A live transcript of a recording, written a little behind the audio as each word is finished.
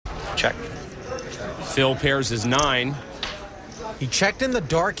Check. Phil pairs his 9. He checked in the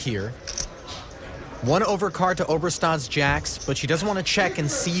dark here. One overcard to Oberstad's jacks, but she doesn't want to check and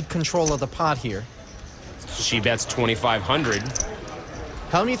cede control of the pot here. She bets 2,500.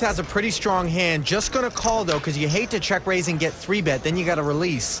 Hellmuth has a pretty strong hand. Just going to call, though, because you hate to check raise and get 3-bet. Then you got to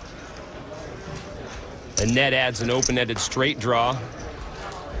release. Annette adds an open-ended straight draw.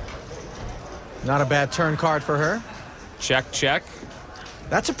 Not a bad turn card for her. Check, check.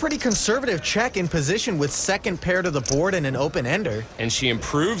 That's a pretty conservative check in position with second pair to the board and an open-ender. And she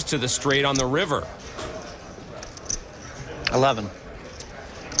improves to the straight on the river. 11.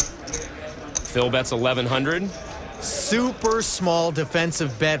 Phil bets 1,100. Super small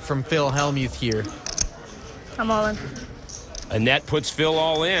defensive bet from Phil Hellmuth here. I'm all in. Annette puts Phil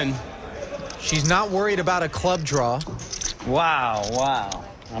all in. She's not worried about a club draw. Wow, wow.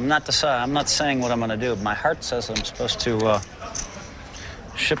 I'm not saying what I'm going to do. My heart says I'm supposed to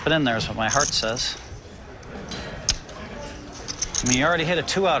ship it in there is what my heart says. I mean, you already hit a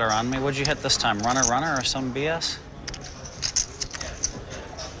 2-outer on me. What'd you hit this time? Runner, runner, or some BS?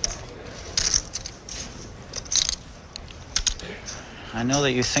 I know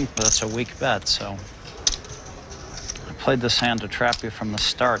that you think that's a weak bet, so I played this hand to trap you from the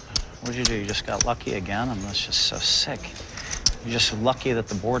start. What'd you do? You just got lucky again? I mean, that's just so sick. You're just lucky that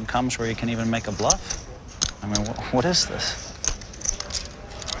the board comes where you can even make a bluff? I mean, what is this?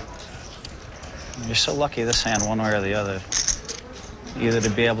 You're so lucky this hand, one way or the other. Either to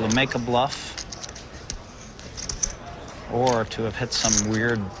be able to make a bluff or to have hit some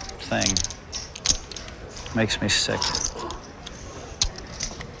weird thing. Makes me sick.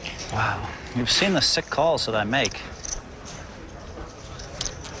 Wow. You've seen the sick calls that I make.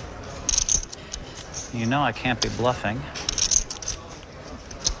 You know I can't be bluffing.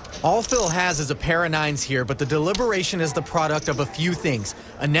 All Phil has is a pair of 9s here, but the deliberation is the product of a few things.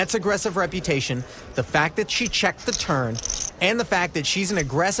 Annette's aggressive reputation, the fact that she checked the turn, and the fact that she's an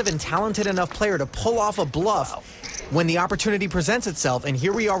aggressive and talented enough player to pull off a bluff when the opportunity presents itself. And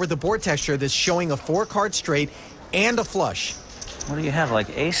here we are with the board texture that's showing a 4-card straight and a flush. What do you have,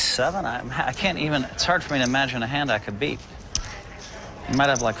 like ace-7? I can't even, it's hard for me to imagine a hand I could beat. You might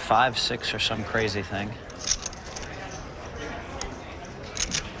have like 5-6 or some crazy thing.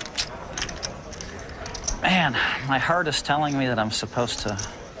 Man, my heart is telling me that I'm supposed to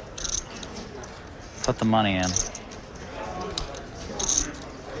put the money in.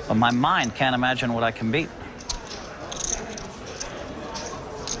 But my mind can't imagine what I can beat.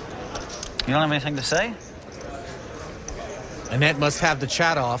 You don't have anything to say? Annette must have the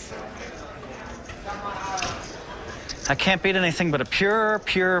chat off. I can't beat anything but a pure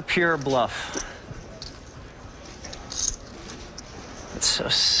bluff. It's so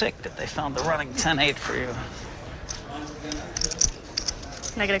sick that they found the running 10-8 for you.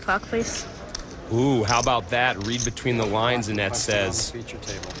 Can I get a clock, please? Ooh, how about that? Read between the lines, Annette says. Feature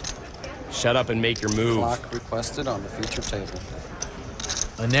table. Shut up and make your move. Clock requested on the feature table.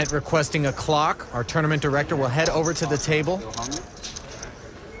 Annette requesting a clock. Our tournament director will head over to the table. You're going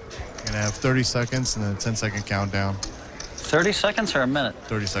to have 30 seconds and then a 10-second countdown. 30 seconds or a minute?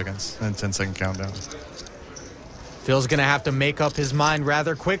 30 seconds and then 10-second countdown. Phil's going to have to make up his mind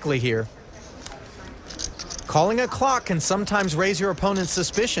rather quickly here. Calling a clock can sometimes raise your opponent's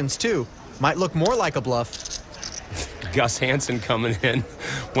suspicions, too. Might look more like a bluff. Gus Hansen coming in,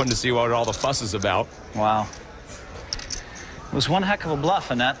 wanting to see what all the fuss is about. Wow. It was one heck of a bluff,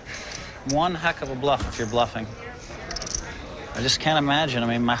 Annette. One heck of a bluff if you're bluffing. I just can't imagine. I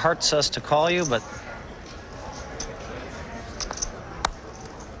mean, my heart says to call you, but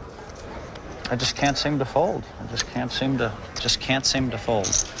I just can't seem to fold. I just can't seem to fold.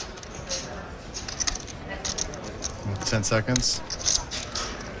 10 seconds.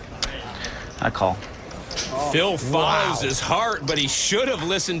 I call. Phil follows his heart, but he should have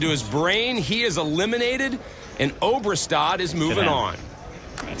listened to his brain. He is eliminated, and Oberstad is moving on.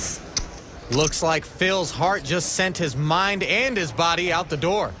 Nice. Looks like Phil's heart just sent his mind and his body out the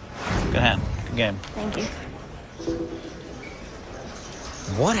door. Good hand. Good game. Thank you.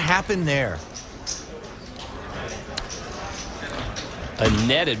 What happened there?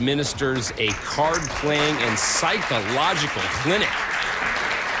 Annette administers a card-playing and psychological clinic.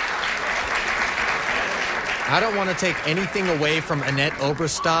 I don't want to take anything away from Annette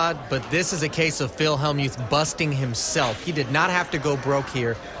Oberstad, but this is a case of Phil Hellmuth busting himself. He did not have to go broke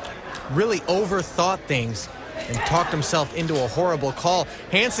here. Really overthought things and talked himself into a horrible call.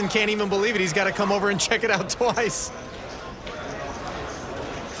 Hansen can't even believe it. He's got to come over and check it out twice.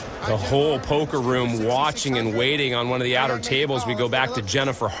 The whole poker room watching and waiting on one of the outer tables. We go back to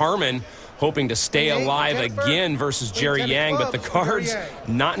Jennifer Harmon, hoping to stay alive again versus Jerry Yang, but the cards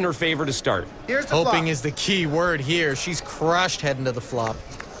not in her favor to start. Hoping is the key word here. She's crushed heading to the flop.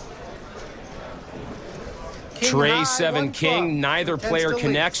 Tray 7 king, neither player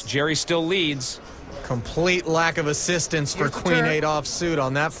connects. Jerry still leads. Complete lack of assistance for Queen 8 offsuit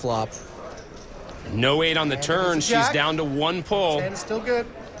on that flop. No 8 on the turn. She's down to 1 pull. 10 still good.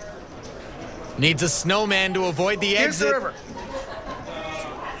 Needs a snowman to avoid the exit.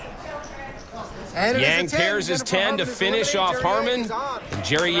 Yang pairs his 10 to finish off Harmon. And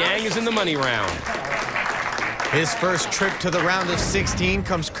Jerry Yang is in the money round. His first trip to the round of 16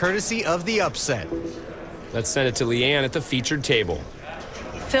 comes courtesy of the upset. Let's send it to Leanne at the featured table.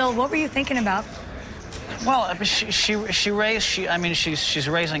 Phil, what were you thinking about? Well, she's raising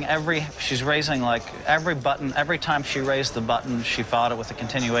like every button. Every time she raised the button, she followed it with a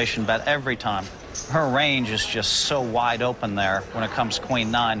continuation bet every time. Her range is just so wide open there when it comes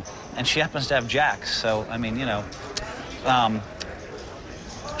Queen 9, and she happens to have jacks. So, I mean, you know,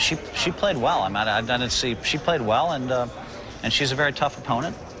 she played well. I mean, I didn't see, she played well, and she's a very tough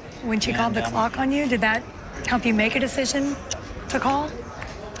opponent. When she called the clock on you, did that help you make a decision to call?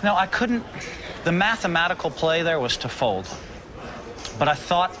 No, I couldn't. The mathematical play there was to fold, but I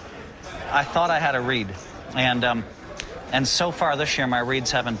thought I had a read, and so far this year my reads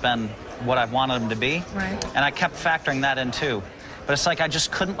haven't been what I wanted them to be, right. And I kept factoring that in too, but it's like I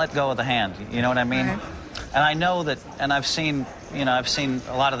just couldn't let go of the hand. You know what I mean? Right. And I know that, and I've seen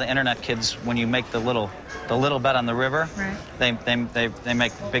a lot of the internet kids when you make the little bet on the river, right. they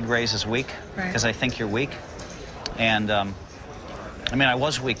make big raises weak because they think you're weak, and. I mean, I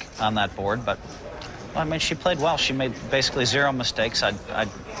was weak on that board, but I mean, she played well. She made basically 0 mistakes. I'd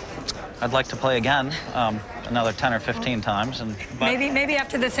like to play again, another 10 or 15 times. Maybe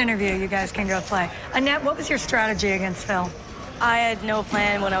after this interview, you guys can go play. Annette, what was your strategy against Phil? I had no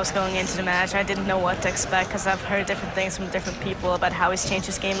plan when I was going into the match. I didn't know what to expect because I've heard different things from different people about how he's changed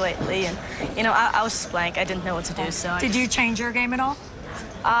his game lately, and you know, I was just blank. I didn't know what to do. So did you change your game at all?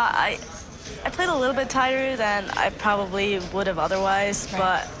 I played a little bit tighter than I probably would have otherwise,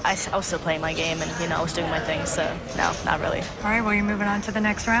 but I was still playing my game and, you know, I was doing my thing, so no, not really. All right, well, you're moving on to the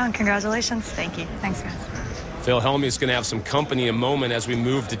next round. Congratulations. Thank you. Thanks, guys. Phil Hellmuth's going to have some company in a moment as we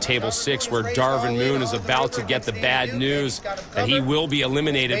move to table 6, where Darvin Moon is about to get the bad news that he will be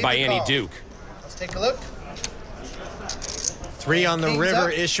eliminated by Annie Duke. Let's take a look. 3 on the river,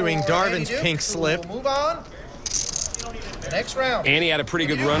 issuing Darvin's pink slip. We'll move on. Next round. Annie had a pretty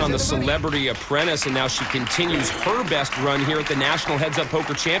good run on the Celebrity Apprentice, and now she continues her best run here at the National Heads Up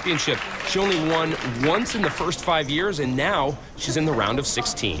Poker Championship. She only won once in the first 5 years, and now she's in the round of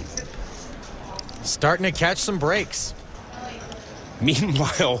 16. Starting to catch some breaks.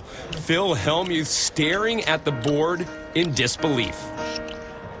 Meanwhile, Phil Hellmuth staring at the board in disbelief.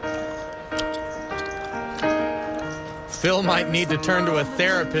 Phil might need to turn to a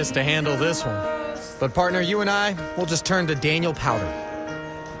therapist to handle this one. But partner, you and I, we'll just turn to Daniel Powder.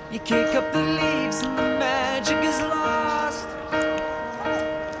 You kick up the leaves and the magic is lost.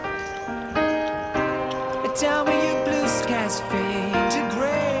 Tell me your blue skies fade to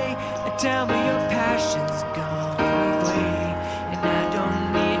gray. Tell me your passion's gone away. And I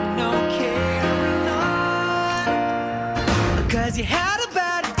don't need no carrying on. 'Cause you had a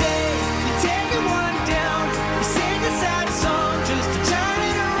bad day, you take it one down. You sing a sad song just to turn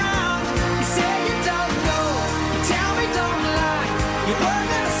it around. You say you don't know, you tell me don't lie. You work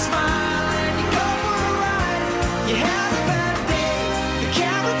on a smile and you go for a ride. You had a bad day, the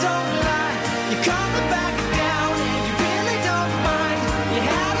camera don't lie. You're coming back down and you really don't mind. You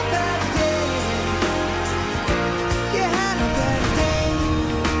had a bad day. You had a bad day.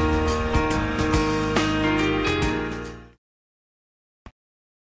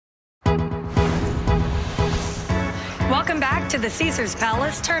 Welcome back to the Caesars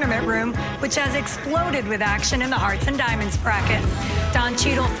Palace Tournament Room, which has exploded with action in the Hearts and Diamonds bracket. Don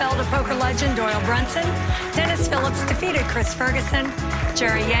Cheadle fell to poker legend Doyle Brunson. Dennis Phillips defeated Chris Ferguson.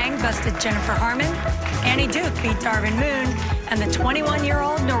 Jerry Yang busted Jennifer Harmon. Annie Duke beat Darvin Moon. And the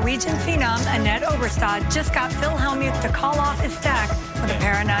 21-year-old Norwegian phenom Annette Oberstad just got Phil Hellmuth to call off his stack with a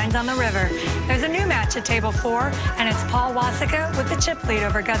pair of 9s on the river. There's a new match at table 4, and it's Paul Wasika with the chip lead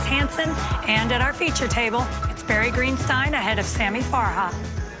over Gus Hansen. And at our feature table, it's Barry Greenstein ahead of Sammy Farha.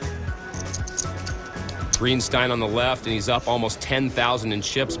 Greenstein on the left, and he's up almost 10,000 in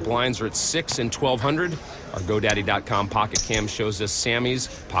chips. Blinds are at 6 and 1,200. Our GoDaddy.com pocket cam shows us Sammy's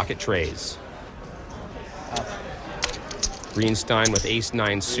pocket trays. Greenstein with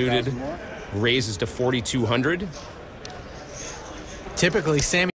ace-9 suited, raises to 4,200. Typically, Sammy